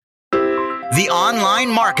The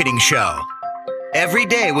Online Marketing Show. Every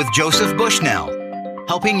day with Joseph Bushnell,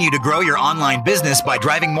 helping you to grow your online business by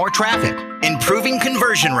driving more traffic, improving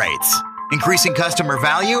conversion rates, increasing customer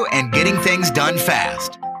value, and getting things done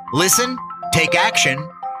fast. Listen, take action,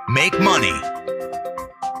 make money.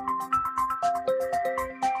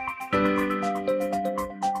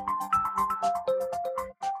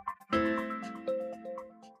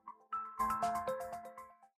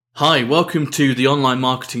 Hi, welcome to the Online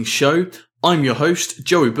Marketing Show. I'm your host,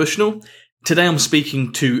 Joey Bushnell. Today I'm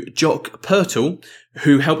speaking to Jock Purtle,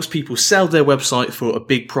 who helps people sell their website for a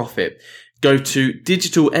big profit. Go to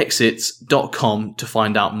digitalexits.com to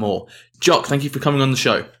find out more. Jock, thank you for coming on the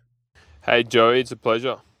show. Hey Joey, it's a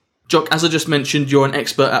pleasure. Jock, as I just mentioned, you're an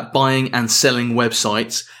expert at buying and selling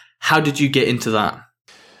websites. How did you get into that?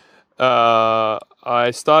 I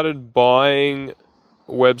started buying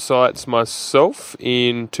websites myself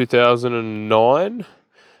in 2009.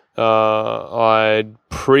 I'd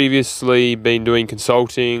previously been doing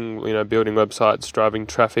consulting, building websites, driving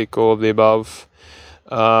traffic, all of the above.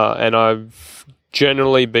 And I've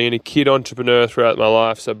generally been a kid entrepreneur throughout my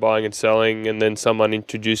life, so buying and selling. And then someone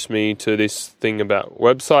introduced me to this thing about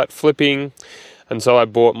website flipping. And so I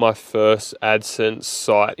bought my first AdSense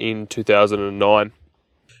site in 2009.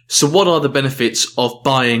 So what are the benefits of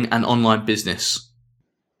buying an online business?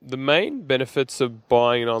 The main benefits of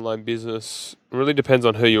buying an online business really depends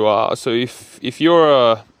on who you are. So if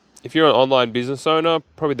you're an online business owner,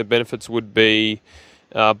 probably the benefits would be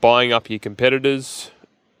buying up your competitors,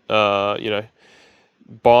 buying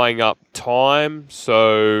up time.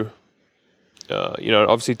 So it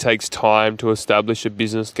obviously takes time to establish a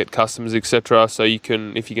business, get customers, etc. So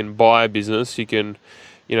if you can buy a business, you can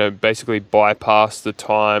basically bypass the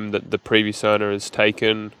time that the previous owner has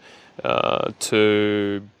taken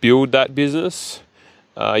to build that business.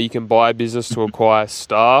 You can buy a business to acquire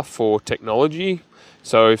staff or technology.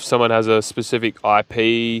 So if someone has a specific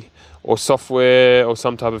IP or software or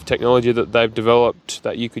some type of technology that they've developed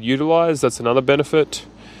that you could utilize, that's another benefit.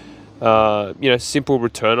 Simple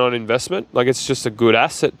return on investment. Like, it's just a good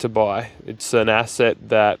asset to buy. It's an asset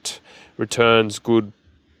that returns good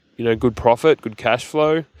profit, good cash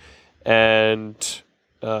flow. And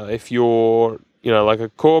if you're like a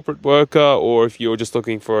corporate worker, or if you're just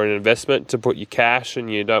looking for an investment to put your cash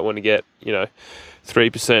and you don't want to get, 3%,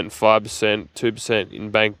 5%, 2% in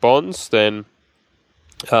bank bonds, then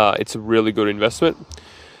it's a really good investment.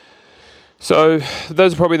 So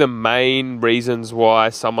those are probably the main reasons why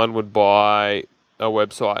someone would buy a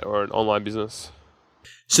website or an online business.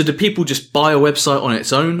 So do people just buy a website on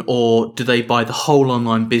its own, or do they buy the whole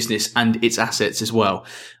online business and its assets as well?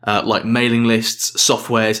 Like mailing lists,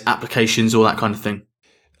 softwares, applications, all that kind of thing?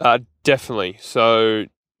 Definitely. So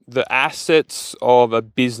the assets of a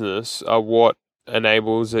business are what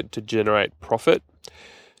enables it to generate profit.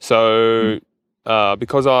 So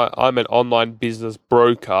because I'm an online business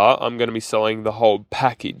broker, I'm going to be selling the whole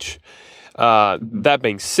package. That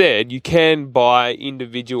being said, you can buy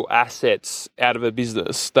individual assets out of a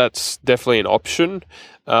business. That's definitely an option.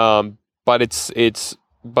 But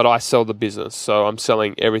I sell the business, so I'm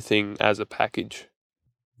selling everything as a package.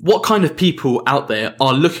 What kind of people out there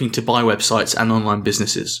are looking to buy websites and online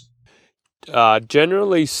businesses?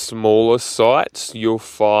 Generally, smaller sites you'll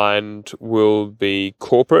find will be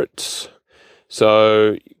corporates.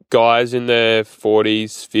 So guys in their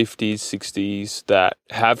 40s, 50s, 60s that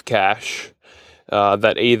have cash,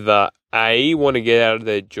 that either A, want to get out of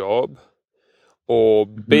their job, or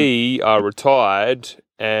B, are retired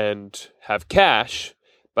and have cash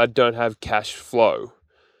but don't have cash flow.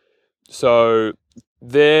 So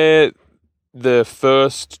they're the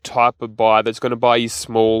first type of buyer that's going to buy you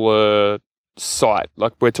smaller site,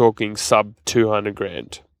 like we're talking sub 200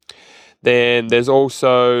 grand. Then there's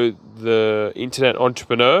also the internet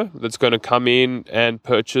entrepreneur that's going to come in and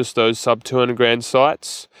purchase those sub 200 grand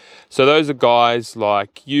sites. So those are guys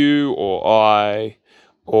like you or I,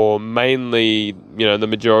 or mainly, the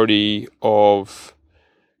majority of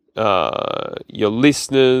your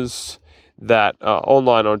listeners that are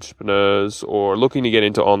online entrepreneurs or looking to get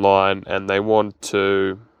into online, and they want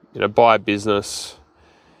to, buy a business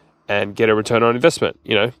and get a return on investment.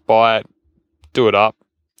 Buy it, do it up,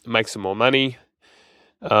 make some more money,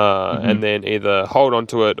 and then either hold on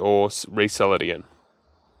to it or resell it again.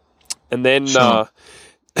 And then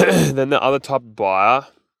then the other type of buyer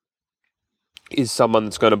is someone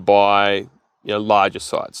that's going to buy larger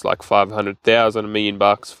sites like 500,000, $1 million,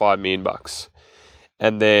 $5 million.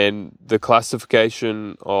 And then the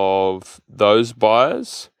classification of those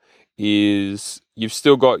buyers is you've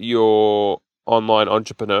still got your online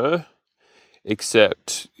entrepreneur,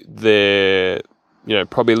 except they're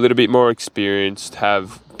probably a little bit more experienced,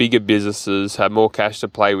 have bigger businesses, have more cash to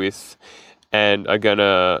play with, and are going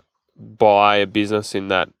to buy a business in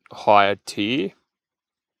that higher tier.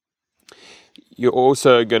 You're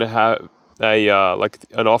also going to have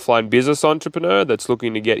an offline business entrepreneur that's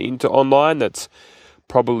looking to get into online, that's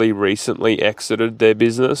probably recently exited their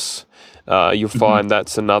business. You'll find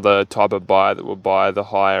that's another type of buyer that will buy the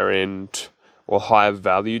higher end or higher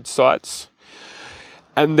valued sites.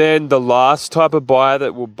 And then the last type of buyer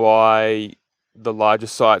that will buy the larger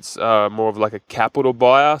sites are more of like a capital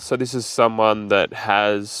buyer. So this is someone that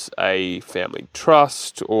has a family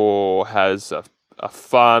trust or has a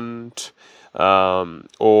fund,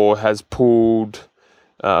 or has pooled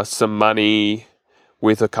some money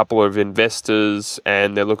with a couple of investors,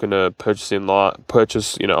 and they're looking to purchase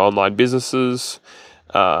online businesses,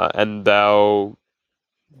 and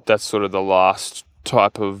that's sort of the last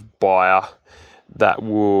type of buyer that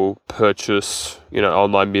will purchase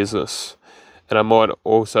online business. And I might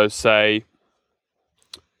also say,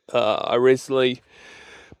 I recently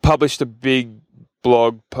published a big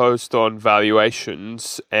blog post on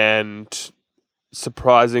valuations, and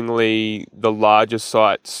surprisingly, the larger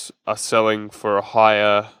sites are selling for a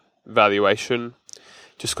higher valuation,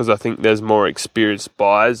 just because I think there's more experienced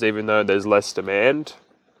buyers, even though there's less demand.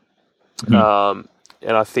 And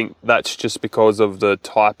I think that's just because of the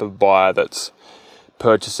type of buyer that's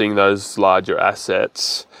purchasing those larger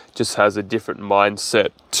assets just has a different mindset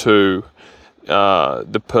to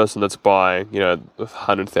the person that's buying, a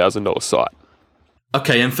 $100,000 site.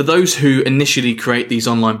 Okay, and for those who initially create these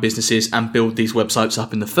online businesses and build these websites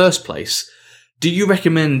up in the first place, do you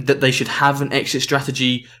recommend that they should have an exit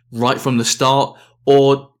strategy right from the start,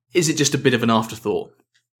 or is it just a bit of an afterthought?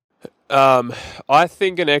 I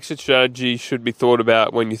think an exit strategy should be thought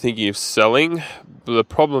about when you're thinking of selling. But the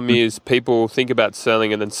problem is people think about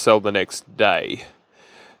selling and then sell the next day.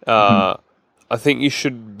 I think you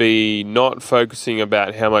should be not focusing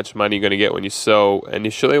about how much money you're going to get when you sell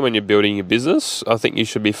initially when you're building your business. I think you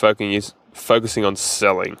should be focusing on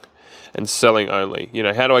selling and selling only.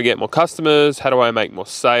 How do I get more customers? How do I make more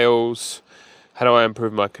sales? How do I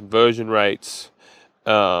improve my conversion rates?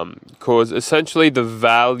 Because essentially the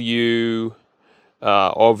value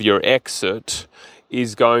of your exit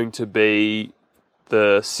is going to be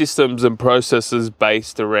the systems and processes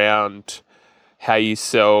based around how you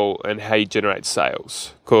sell and how you generate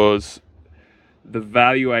sales. Because the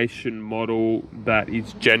valuation model that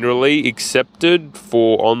is generally accepted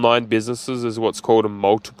for online businesses is what's called a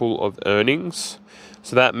multiple of earnings.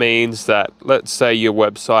 So that means that, let's say your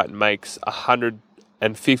website makes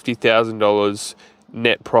 $150,000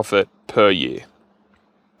 net profit per year.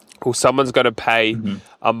 Well, someone's going to pay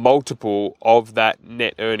a multiple of that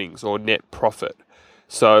net earnings or net profit.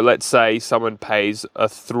 So let's say someone pays a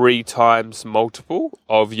 3 times multiple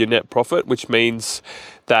of your net profit, which means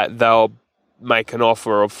that they'll make an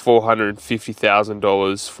offer of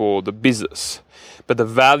 $450,000 for the business. But the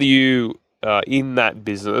value in that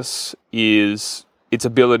business is its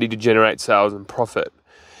ability to generate sales and profit.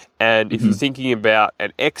 And if you're thinking about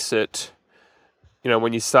an exit,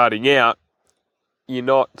 when you're starting out, you're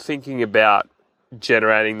not thinking about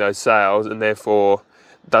generating those sales, and therefore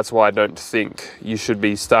that's why I don't think you should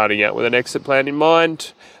be starting out with an exit plan in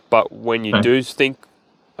mind. But when you do think,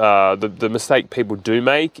 the mistake people do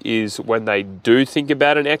make is when they do think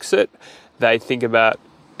about an exit, they think about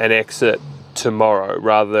an exit tomorrow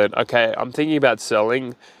rather than, okay, I'm thinking about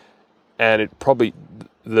selling, and it probably,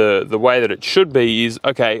 the way that it should be is,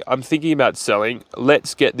 okay, I'm thinking about selling,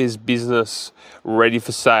 let's get this business ready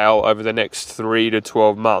for sale over the next 3 to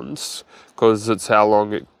 12 months, because it's how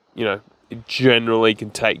long it generally can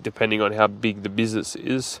take depending on how big the business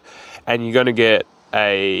is, and you're going to get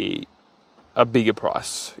a bigger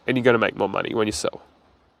price, and you're going to make more money when you sell.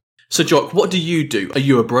 So Jock, what do? Are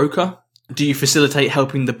you a broker? Do you facilitate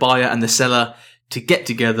helping the buyer and the seller to get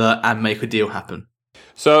together and make a deal happen?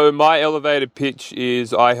 So my elevator pitch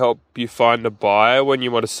is I help you find a buyer when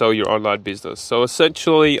you want to sell your online business. So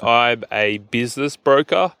essentially I'm a business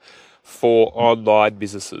broker for online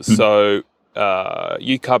businesses. So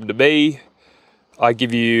you come to me, I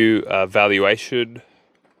give you a valuation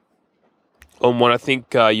on what I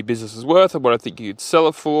think your business is worth and what I think you could sell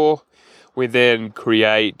it for. We then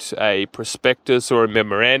create a prospectus or a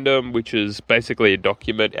memorandum, which is basically a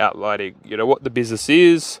document outlining, what the business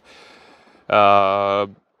is, how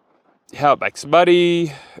it makes money,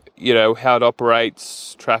 how it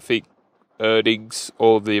operates, traffic, earnings,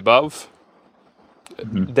 all of the above.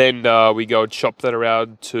 Then we go and shop that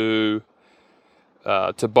around to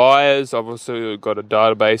buyers. I've also got a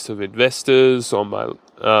database of investors on my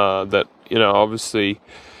that obviously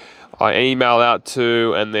I email out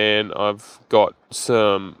to, and then I've got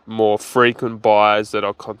some more frequent buyers that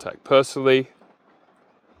I'll contact personally.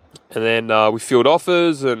 And then we field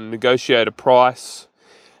offers and negotiate a price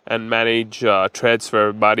and manage transfer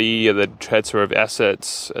of money and then transfer of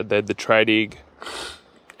assets and then the trading.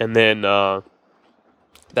 And then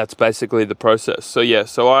that's basically the process. So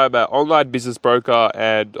I'm an online business broker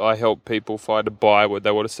and I help people find a buyer when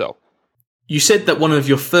they want to sell. You said that one of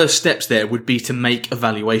your first steps there would be to make a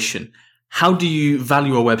valuation. How do you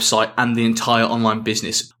value a website and the entire online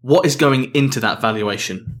business? What is going into that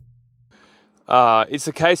valuation? It's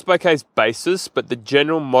a case-by-case basis, but the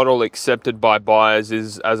general model accepted by buyers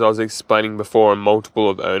is, as I was explaining before, a multiple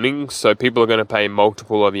of earnings. So people are going to pay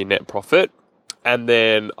multiple of your net profit. And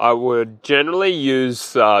then I would generally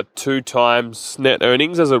use 2 times net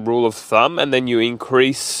earnings as a rule of thumb, and then you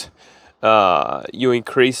increase or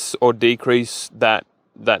decrease that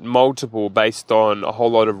multiple based on a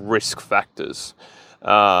whole lot of risk factors,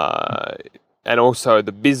 and also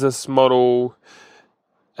the business model,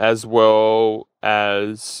 as well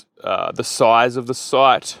as the size of the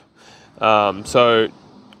site. So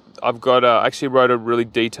I've got actually wrote a really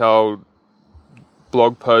detailed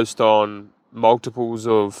blog post on multiples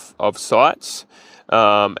of sites.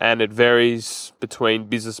 And it varies between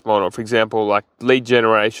business model. For example, like lead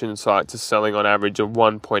generation sites are selling on average of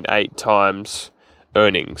 1.8 times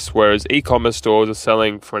earnings, whereas e-commerce stores are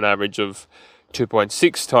selling for an average of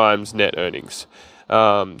 2.6 times net earnings.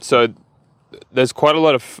 So there's quite a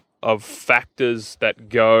lot of factors that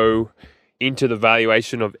go into the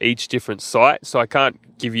valuation of each different site. So I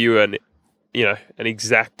can't give you an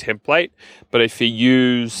exact template, but if you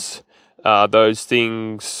use those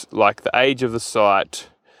things like the age of the site,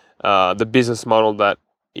 the business model that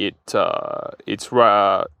it's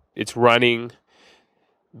running,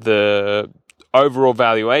 the overall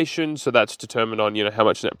valuation, so that's determined on how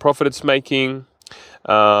much net profit it's making,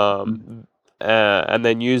 and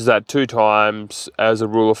then use that 2 times as a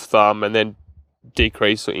rule of thumb, and then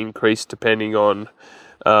decrease or increase depending on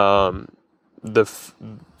the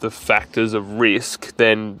factors of risk.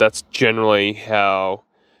 Then that's generally how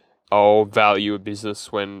I'll value a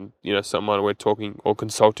business when, we're talking or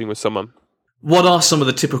consulting with someone. What are some of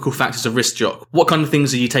the typical factors of risk, Jock? What kind of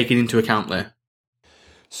things are you taking into account there?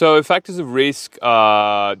 So factors of risk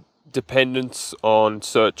are dependence on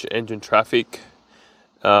search engine traffic.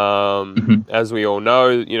 As we all know,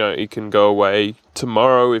 it can go away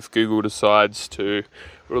tomorrow if Google decides to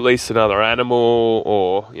release another animal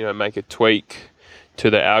or, make a tweak to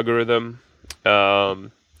the algorithm.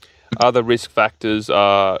 Other risk factors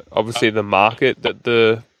are obviously the market that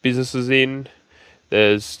the business is in.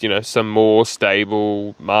 There's, some more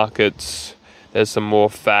stable markets. There's some more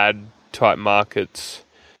fad type markets.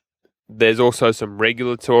 There's also some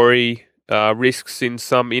regulatory risks in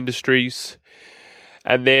some industries.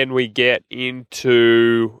 And then we get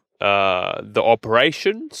into the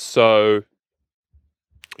operations. So,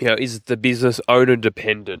 is the business owner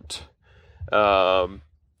dependent?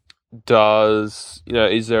 Is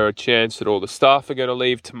there a chance that all the staff are going to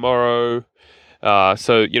leave tomorrow?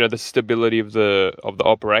 So the stability of the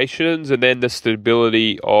operations, and then the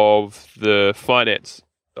stability of the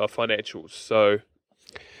financials. So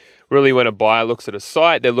really, when a buyer looks at a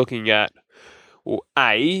site, they're looking at, well,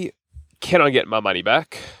 A, can I get my money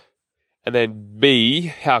back? And then B,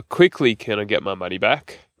 how quickly can I get my money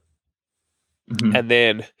back? And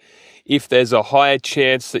then if there's a higher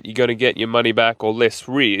chance that you're going to get your money back or less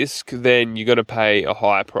risk, then you're going to pay a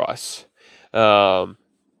higher price. So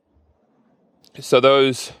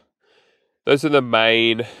those are the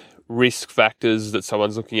main risk factors that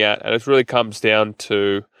someone's looking at, and it really comes down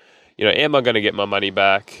to, am I going to get my money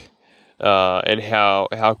back, and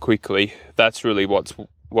how quickly? That's really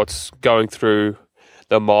what's going through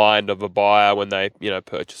the mind of a buyer when they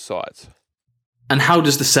purchase sites. And how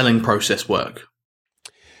does the selling process work?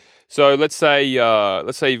 So let's say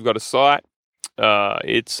you've got a site.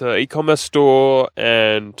 It's an e-commerce store,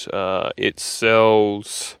 and it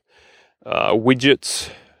sells widgets.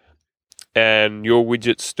 And your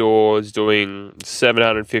widget store is doing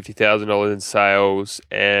 $750,000 in sales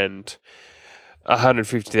and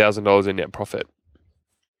 $150,000 in net profit.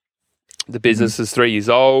 The business is 3 years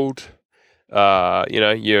old.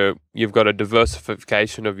 You've got a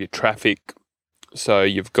diversification of your traffic. So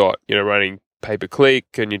you've got running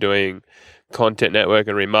pay-per-click, and you're doing content network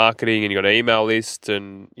and remarketing, and you've got an email list,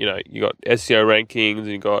 and you got SEO rankings, and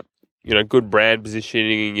you've got good brand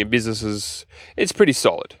positioning. Your business it's pretty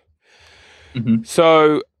solid.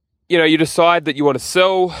 So you decide that you want to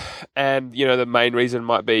sell, and the main reason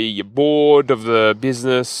might be you're bored of the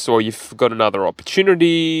business, or you've got another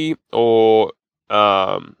opportunity, or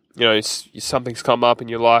something's come up in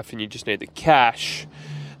your life and you just need the cash,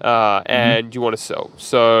 and you want to sell.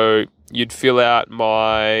 So you'd fill out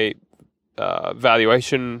my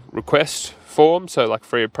valuation request form, so like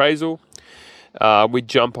free appraisal. We'd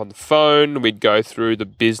jump on the phone, we'd go through the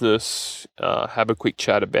business, have a quick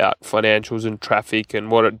chat about financials and traffic and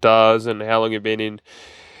what it does and how long you've been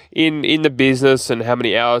in the business and how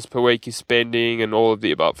many hours per week you're spending and all of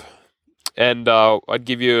the above. And I'd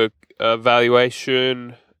give you a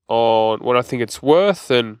valuation on what I think it's worth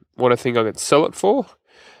and what I think I could sell it for.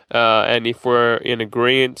 And if we're in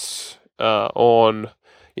agreement on,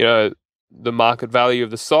 the market value of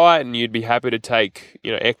the site, and you'd be happy to take,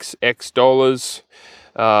 X dollars,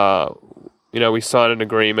 we sign an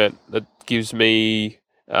agreement that gives me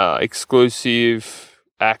exclusive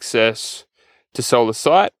access to sell the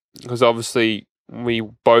site, because obviously we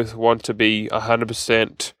both want to be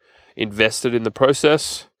 100% invested in the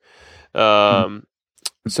process.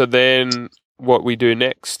 So then what we do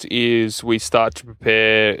next is we start to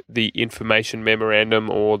prepare the information memorandum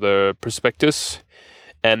or the prospectus.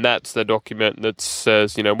 And that's the document that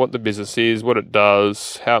says, what the business is, what it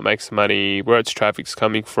does, how it makes money, where its traffic's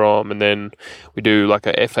coming from. And then we do like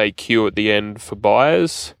a FAQ at the end for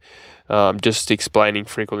buyers, just explaining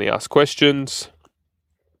frequently asked questions.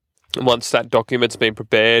 And once that document's been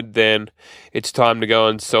prepared, then it's time to go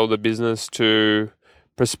and sell the business to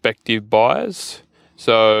prospective buyers.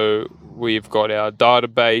 So we've got our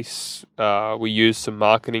database, we use some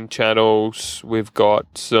marketing channels, we've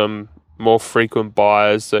got some more frequent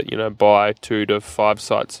buyers that, buy 2 to 5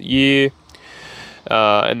 sites a year.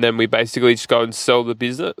 And then we basically just go and sell the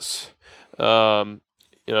business.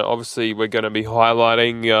 Obviously we're going to be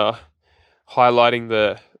highlighting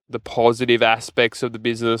the positive aspects of the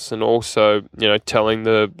business, and also, telling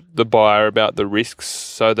the buyer about the risks,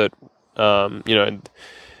 so that,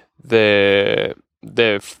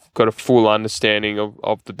 they've got a full understanding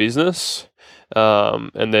of the business.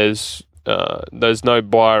 And there's no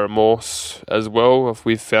buyer remorse as well. If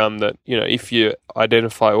we've found that, if you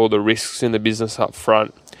identify all the risks in the business up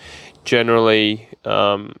front, generally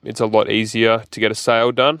it's a lot easier to get a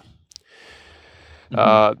sale done.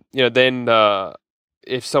 Then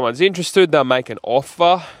if someone's interested, they'll make an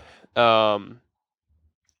offer, and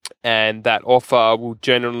that offer will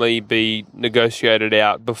generally be negotiated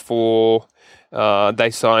out before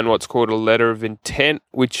they sign what's called a letter of intent,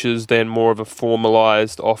 which is then more of a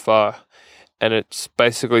formalized offer. And it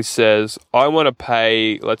basically says, I want to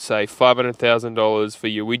pay, let's say, $500,000 for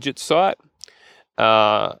your widget site.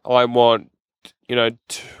 I want,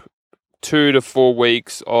 2 to 4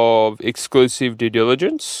 weeks of exclusive due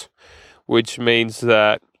diligence, which means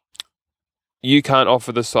that you can't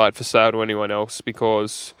offer the site for sale to anyone else,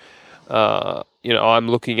 because I'm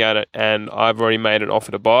looking at it and I've already made an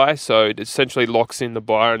offer to buy. So it essentially locks in the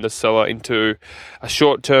buyer and the seller into a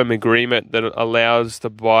short-term agreement that allows the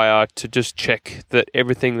buyer to just check that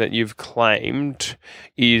everything that you've claimed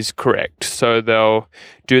is correct. So they'll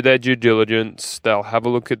do their due diligence, they'll have a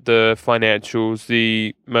look at the financials,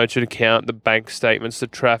 the merchant account, the bank statements, the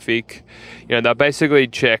traffic. They'll basically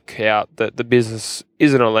check out that the business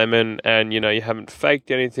isn't a lemon and, you haven't faked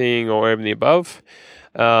anything or everything above.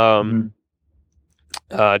 They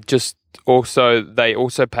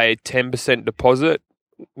also pay a 10% deposit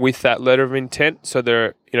with that letter of intent, so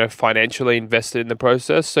they're financially invested in the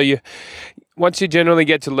process. So once you generally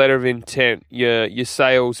get to letter of intent, your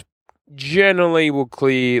sales generally will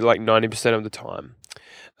clear like 90% of the time,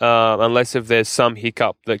 unless if there's some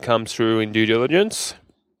hiccup that comes through in due diligence.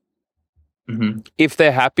 If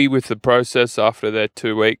they're happy with the process after their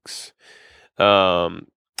 2 weeks, they'll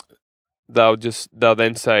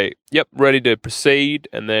then say, yep, ready to proceed,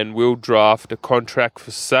 and then we'll draft a contract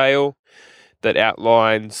for sale that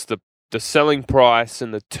outlines the selling price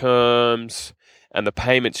and the terms and the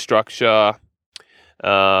payment structure,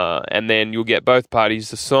 and then you'll get both parties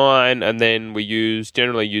to sign, and then we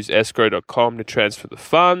generally use escrow.com to transfer the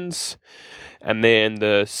funds, and then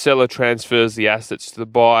the seller transfers the assets to the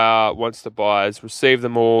buyer. Once the buyers receive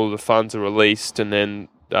them all, the funds are released, and then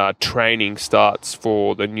training starts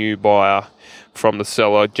for the new buyer from the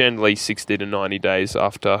seller, generally 60 to 90 days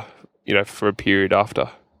after, for a period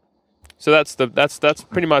after. So that's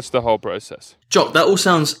pretty much the whole process. Jock, that all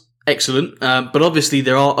sounds excellent, but obviously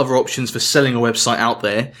there are other options for selling a website out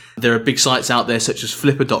there. There are big sites out there such as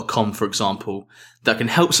flipper.com, for example, that can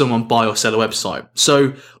help someone buy or sell a website.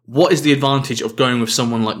 So what is the advantage of going with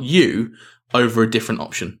someone like you over a different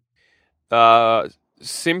option?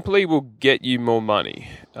 Simply will get you more money.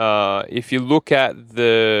 If you look at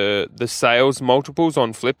the sales multiples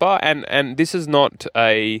on Flipper, and this is not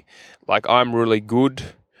I'm really good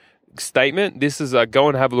big statement. This is go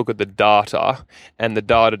and have a look at the data, and the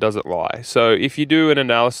data doesn't lie. So if you do an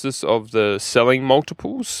analysis of the selling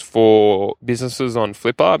multiples for businesses on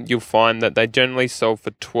Flipper, you'll find that they generally sell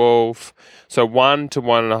for 1 to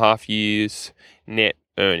 1.5 years net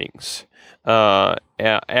earnings. Our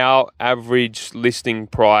average listing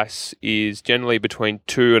price is generally between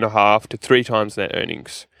 2.5 to 3 times net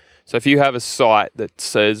earnings. So if you have a site that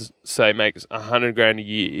makes $100,000 a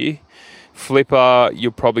year, Flipper,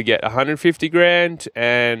 you'll probably get $150,000,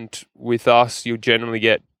 and with us, you'll generally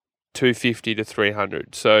get $250 to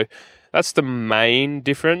 $300. So that's the main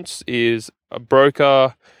difference. Is a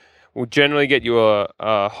broker will generally get you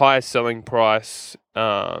a higher selling price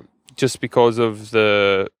just because of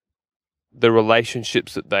the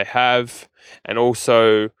relationships that they have, and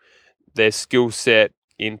also their skill set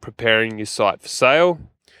in preparing your site for sale.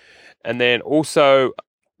 And then also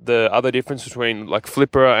the other difference between like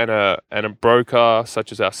Flipper and a broker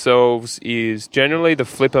such as ourselves is generally the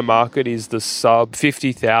Flipper market is the sub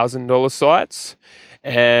 $50,000 sites,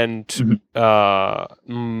 and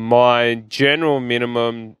my general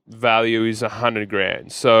minimum value is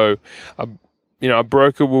 $100,000. So a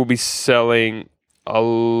broker will be selling a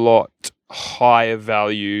lot higher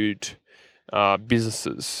valued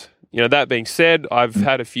businesses. That being said, I've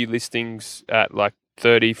had a few listings at like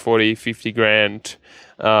 30, 40, 50 grand,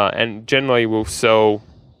 and generally we'll sell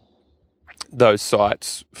those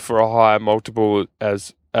sites for a higher multiple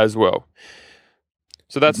as well.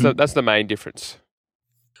 So that's the main difference.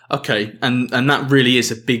 Okay, and that really is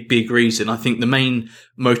a big reason. I think the main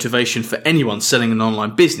motivation for anyone selling an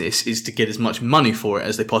online business is to get as much money for it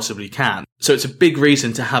as they possibly can. So it's a big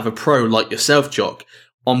reason to have a pro like yourself, Jock,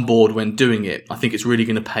 on board when doing it. I think it's really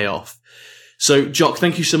going to pay off. So, Jock,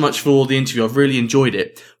 thank you so much for the interview. I've really enjoyed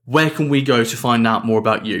it. Where can we go to find out more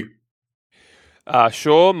about you?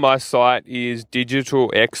 Sure. My site is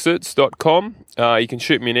digitalexits.com. You can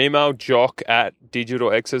shoot me an email,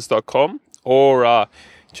 jock@digitalexits.com, or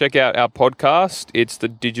check out our podcast. It's the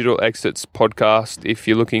Digital Exits Podcast if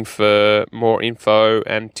you're looking for more info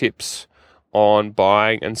and tips on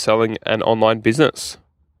buying and selling an online business.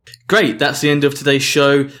 Great. That's the end of today's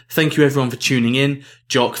show. Thank you, everyone, for tuning in.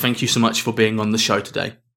 Jock, thank you so much for being on the show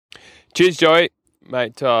today. Cheers, Joey.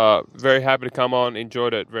 Mate, very happy to come on.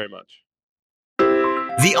 Enjoyed it very much.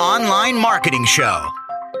 The Online Marketing Show.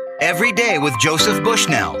 Every day with Joseph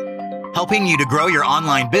Bushnell. Helping you to grow your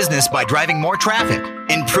online business by driving more traffic,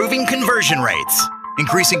 improving conversion rates,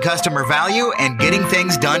 increasing customer value, and getting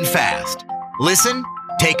things done fast. Listen,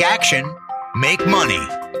 take action, make money.